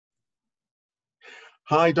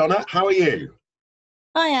Hi, Donna. How are you?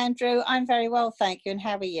 Hi, Andrew. I'm very well, thank you. And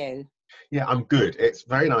how are you? Yeah, I'm good. It's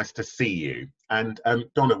very nice to see you. And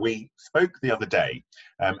Donna, we spoke the other day,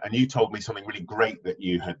 and you told me something really great that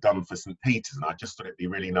you had done for St. Peter's, and I just thought it'd be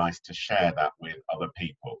really nice to share that with other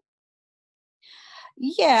people.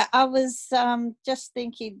 Yeah, I was just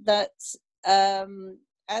thinking that um,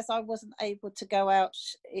 as I wasn't able to go out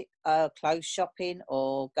clothes shopping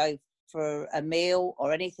or go for a meal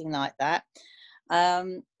or anything like that.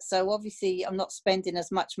 So obviously, I'm not spending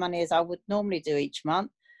as much money as I would normally do each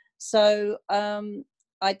month. So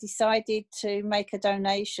I decided to make a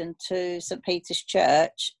donation to St. Peter's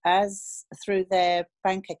Church as through their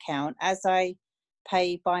bank account, as I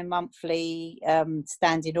pay by monthly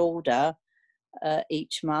standing order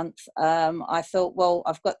each month. I thought, well,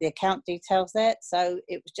 I've got the account details there, so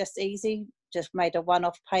it was just easy. Just made a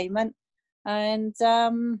one-off payment, and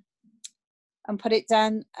put it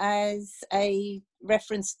down as a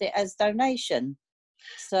referenced it as donation.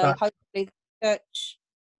 So That's hopefully the church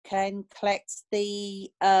can collect the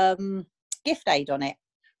gift aid on it.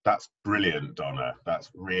 that's brilliant, Donna. That's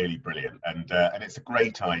really brilliant, and it's a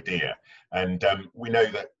great idea. And we know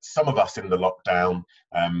that some of us in the lockdown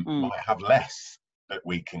Mm, might have less that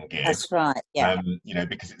we can give, that's right. Yeah.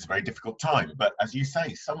 because it's a very difficult time. But as you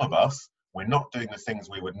say, some of us, we're not doing the things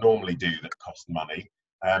we would normally do that cost money.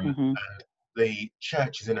 Hmm. And the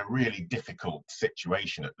church is in a really difficult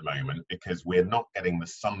situation at the moment because we're not getting the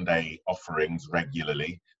Sunday offerings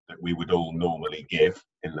regularly that we would all normally give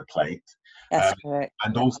in the plate. That's Um, correct.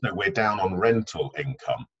 and also, we're down on rental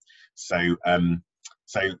income. So,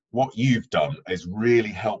 what you've done is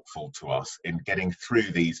really helpful to us in getting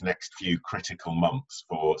through these next few critical months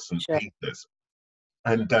for St. Sure. Peter's.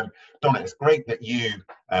 And Donna, it's great that you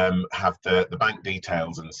have the bank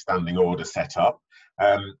details and standing order set up,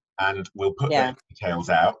 and we'll put those Yeah. details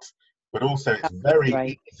out. But also, it's That'd be very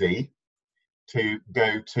great. easy to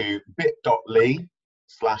go to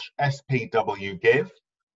bit.ly/spwgive,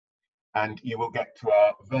 and you will get to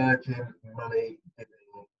our Virgin Money Giving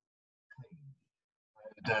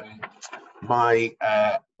page. And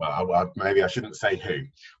maybe I shouldn't say who,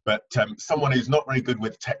 but someone who's not very good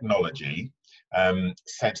with technology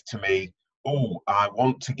said to me, "Oh, I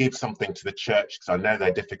want to give something to the church because I know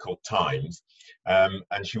they're difficult times."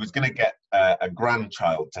 And she was going to get a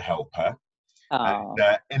grandchild to help her. And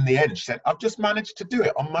Oh, in the end, she said, "I've just managed to do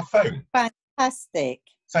it on my phone." fantastic.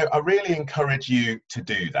 So I really encourage you to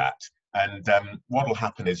do that. And what will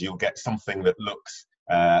happen is you'll get something that looks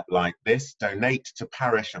like this: donate to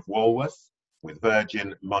Parish of Walworth with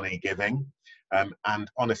Virgin Money Giving. And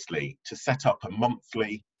honestly, to set up a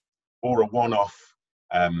monthly or a one-off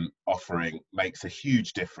offering makes a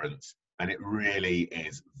huge difference. And it really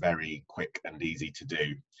is very quick and easy to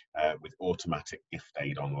do with automatic gift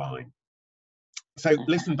aid online. So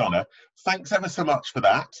listen, Donna, thanks ever so much for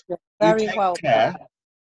that. You're Do very take welcome. care,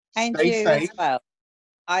 And stay you as safe, well.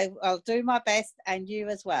 I'll do my best, and you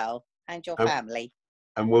as well, and your and, family.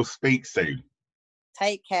 and we'll speak soon.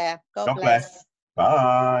 Take care. God God bless. bless.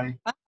 Bye.